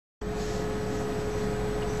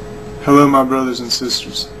Hello my brothers and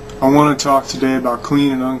sisters. I want to talk today about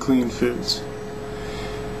clean and unclean foods.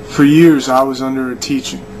 For years I was under a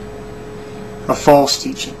teaching, a false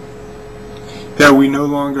teaching, that we no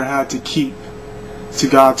longer had to keep to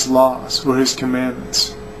God's laws or His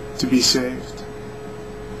commandments to be saved.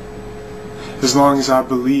 As long as I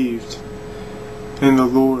believed in the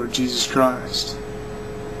Lord Jesus Christ,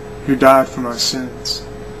 who died for my sins.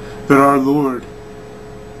 But our Lord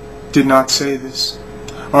did not say this.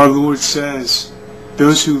 Our Lord says,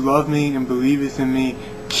 "Those who love me and believeth in me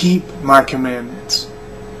keep my commandments."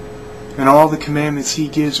 And all the commandments He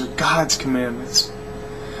gives are God's commandments,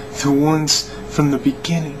 the ones from the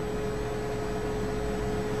beginning.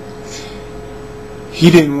 He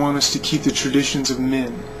didn't want us to keep the traditions of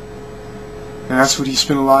men. And that's what He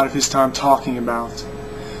spent a lot of His time talking about.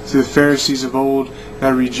 To the Pharisees of old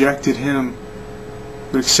that rejected Him,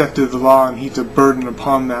 but accepted the law and heaped a burden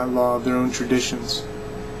upon that law of their own traditions.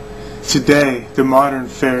 Today, the modern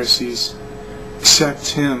Pharisees accept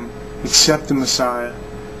Him, accept the Messiah,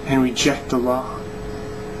 and reject the law,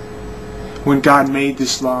 when God made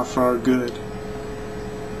this law for our good.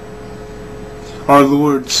 Our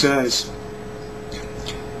Lord says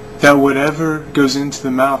that whatever goes into the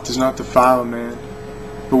mouth does not defile a man,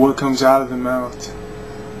 but what comes out of the mouth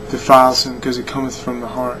defiles him, because it cometh from the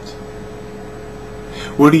heart.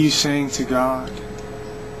 What are you saying to God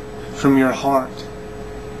from your heart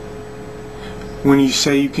when you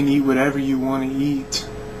say you can eat whatever you want to eat,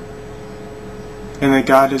 and that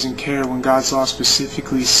God doesn't care when God's law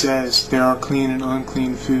specifically says there are clean and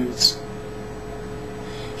unclean foods?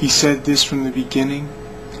 He said this from the beginning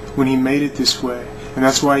when He made it this way, and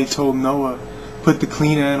that's why He told Noah, put the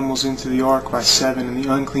clean animals into the ark by 7 and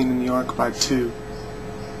the unclean in the ark by 2.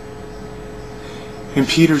 In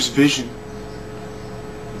Peter's vision,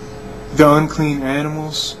 the unclean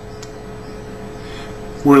animals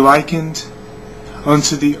were likened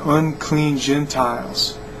unto the unclean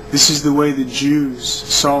Gentiles. This is the way the Jews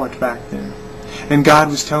saw it back then. And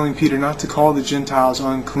God was telling Peter not to call the Gentiles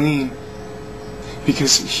unclean,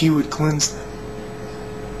 because He would cleanse them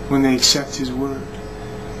when they accept His word.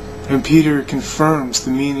 And Peter confirms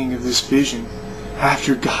the meaning of this vision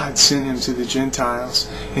after God sent him to the Gentiles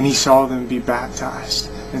and he saw them be baptized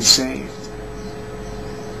and saved.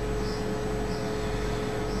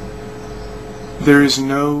 There is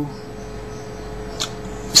no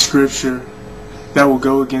scripture that will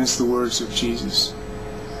go against the words of Jesus.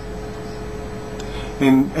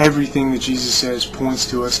 And everything that Jesus says points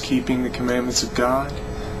to us keeping the commandments of God.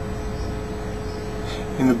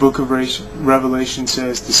 And the book of Revelation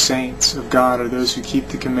says the saints of God are those who keep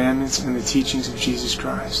the commandments and the teachings of Jesus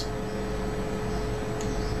Christ.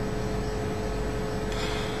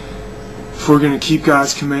 If we're going to keep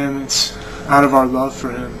God's commandments out of our love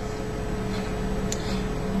for Him,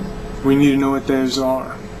 we need to know what those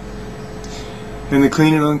are. And the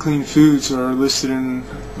clean and unclean foods are listed in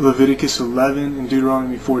Leviticus 11 and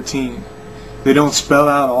Deuteronomy 14. They don't spell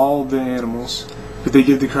out all the animals, but they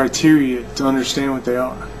give the criteria to understand what they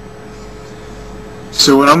are.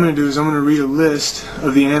 So what I'm going to do is I'm going to read a list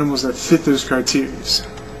of the animals that fit those criteria.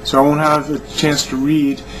 So I won't have a chance to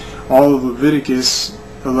read all of Leviticus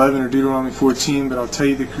 11 or Deuteronomy 14, but I'll tell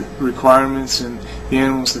you the requirements and the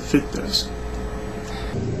animals that fit those.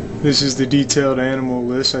 This is the detailed animal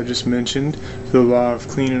list I just mentioned for the law of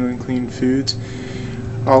clean and unclean foods.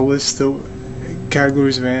 I'll list the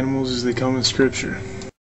categories of animals as they come in Scripture.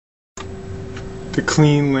 The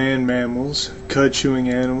clean land mammals, cud-chewing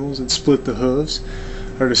animals that split the hooves,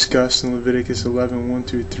 are discussed in Leviticus 11, 1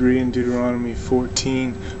 through 3 and Deuteronomy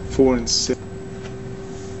 14, 4 and 6.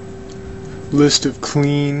 List of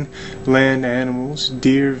clean land animals: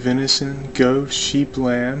 deer, venison, goat, sheep,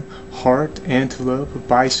 lamb, hart, antelope,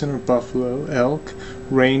 bison or buffalo, elk,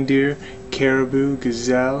 reindeer, caribou,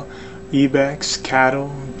 gazelle, ibex,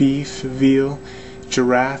 cattle, beef, veal,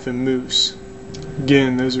 giraffe, and moose.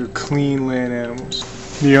 Again, those are clean land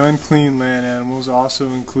animals. The unclean land animals also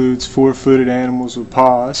includes 4-footed animals with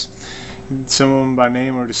paws. Some of them by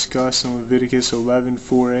name are discussed in Leviticus 11,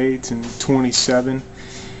 4, 8 and 27,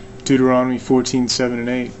 Deuteronomy 14, 7 and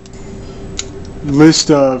 8.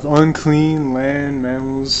 List of unclean land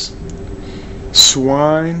mammals: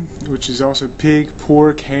 swine, which is also pig,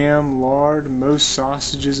 pork, ham, lard, most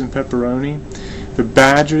sausages and pepperoni. The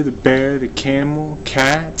badger, the bear, the camel,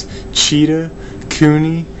 cat, cheetah,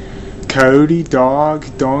 cooney, coyote, dog,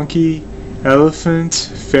 donkey, elephant,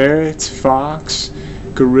 ferret, fox,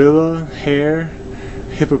 gorilla, hare,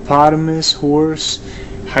 hippopotamus, horse,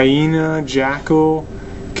 hyena, jackal,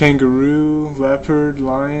 kangaroo, leopard,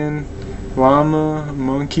 lion, llama,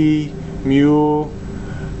 monkey, mule,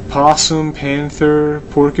 possum, panther,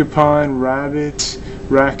 porcupine, rabbit,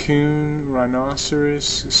 raccoon, rhinoceros,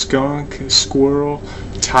 skunk, squirrel,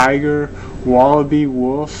 tiger, wallaby,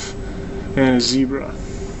 wolf, and a zebra.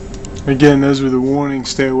 Again, those were the warnings: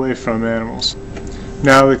 stay away from animals.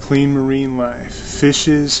 Now the clean marine life.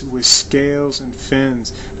 Fishes with scales and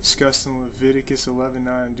fins, discussed in Leviticus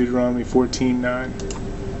 11:9 and Deuteronomy 14:9.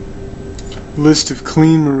 List of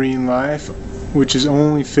clean marine life, which is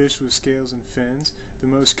only fish with scales and fins. The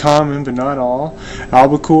most common, but not all: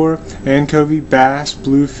 albacore, anchovy, bass,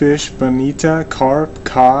 bluefish, bonita, carp,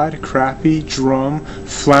 cod, crappie, drum,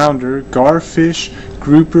 flounder, garfish,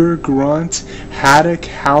 grouper, grunt, haddock,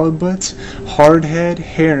 halibut, hardhead,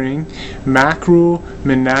 herring, mackerel,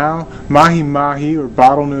 minnow, mahi-mahi or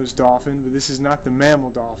bottlenose dolphin, but this is not the mammal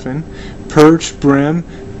dolphin, perch, brim,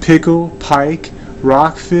 pickle, pike,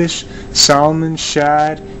 rockfish, salmon,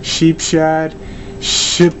 shad, sheepshad,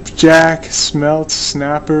 shipjack, smelt,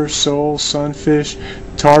 snapper, sole, sunfish,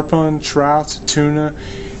 tarpon, trout, tuna,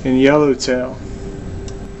 and yellowtail.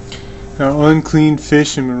 Now, unclean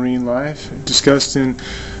fish in marine life, discussed in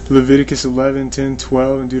Leviticus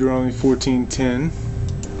 11:10-12 and Deuteronomy 14:10.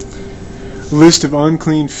 List of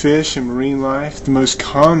unclean fish in marine life. The most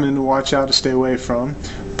common to watch out to stay away from: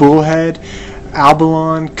 bullhead,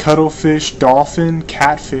 abalone, cuttlefish, dolphin,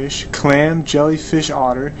 catfish, clam, jellyfish,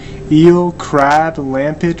 otter, eel, crab,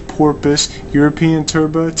 lampet, porpoise, European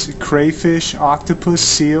turbot, crayfish, octopus,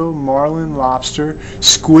 seal, marlin, lobster,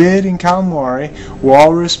 squid and calamari,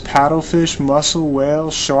 walrus, paddlefish, mussel, whale,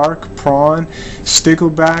 shark, prawn,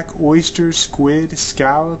 stickleback, oyster, squid,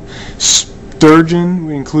 scallop, sturgeon,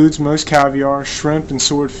 includes most caviar, shrimp, and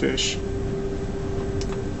swordfish.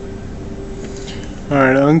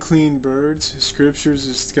 Alright, unclean birds. Scriptures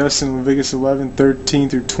discussed in Leviticus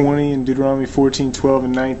 11:13-20 and Deuteronomy 14:12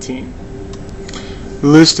 and 19.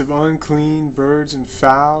 List of unclean birds and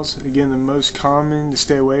fowls. Again, the most common to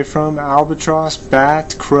stay away from: albatross,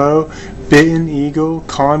 bat, crow, bittern, eagle,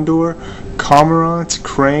 condor, cormorant,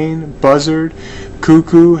 crane, buzzard,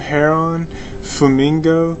 cuckoo, heron,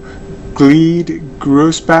 flamingo, glede,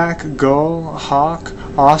 grosbeak, gull, hawk,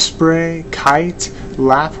 osprey, kite,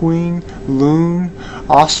 lapwing, loon,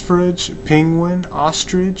 ostrich, penguin,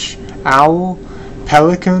 ostrich, owl,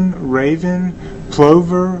 pelican, raven,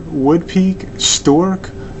 plover, woodpeck, stork,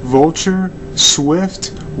 vulture,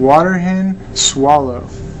 swift, waterhen, swallow.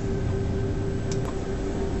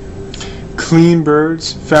 Clean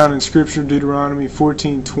birds found in Scripture, Deuteronomy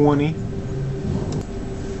 14:20.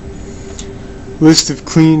 List of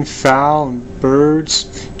clean fowl and birds: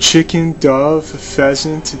 chicken, dove,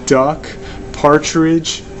 pheasant, duck,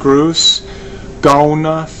 partridge, grouse,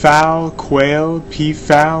 gallina, fowl, quail,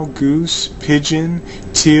 peafowl, goose, pigeon,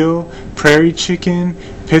 teal, prairie chicken,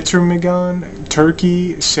 ptarmigan,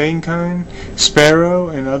 turkey, sankine, sparrow,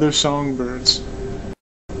 and other songbirds.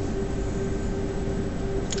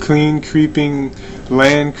 Clean creeping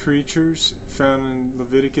land creatures found in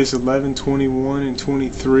Leviticus 11:21 and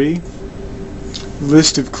 23.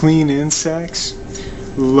 List of clean insects: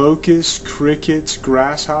 locusts, crickets,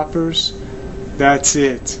 grasshoppers. That's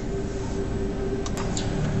it.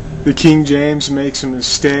 The King James makes a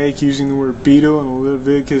mistake using the word beetle in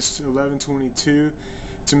Leviticus 11:22.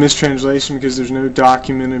 It's a mistranslation because there's no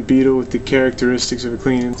documented beetle with the characteristics of a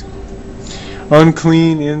clean insect.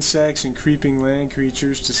 Unclean insects and creeping land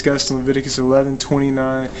creatures discussed in Leviticus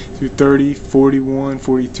 11:29-30, 41,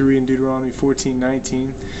 43, and Deuteronomy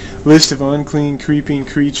 14:19. List of unclean creeping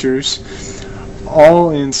creatures: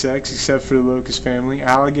 all insects except for the locust family: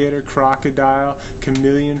 alligator, crocodile,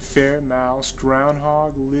 chameleon, ferret, mouse,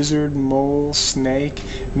 groundhog, lizard, mole, snake,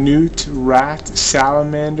 newt, rat,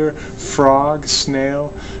 salamander, frog,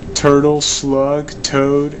 snail, turtle, slug,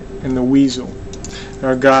 toad, and the weasel.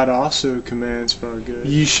 Our God also commands for our good.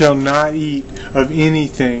 Ye shall not eat of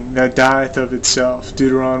anything that dieth of itself.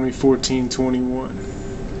 Deuteronomy 14:21.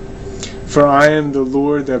 For I am the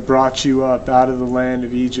Lord that brought you up out of the land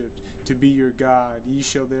of Egypt, to be your God. Ye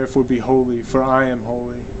shall therefore be holy, for I am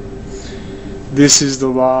holy. This is the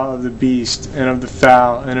law of the beast, and of the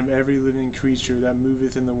fowl, and of every living creature that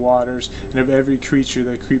moveth in the waters, and of every creature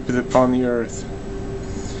that creepeth upon the earth.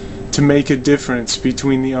 To make a difference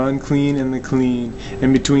between the unclean and the clean,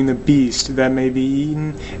 and between the beast that may be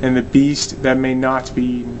eaten and the beast that may not be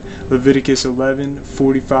eaten. Leviticus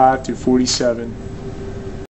 11:45-47.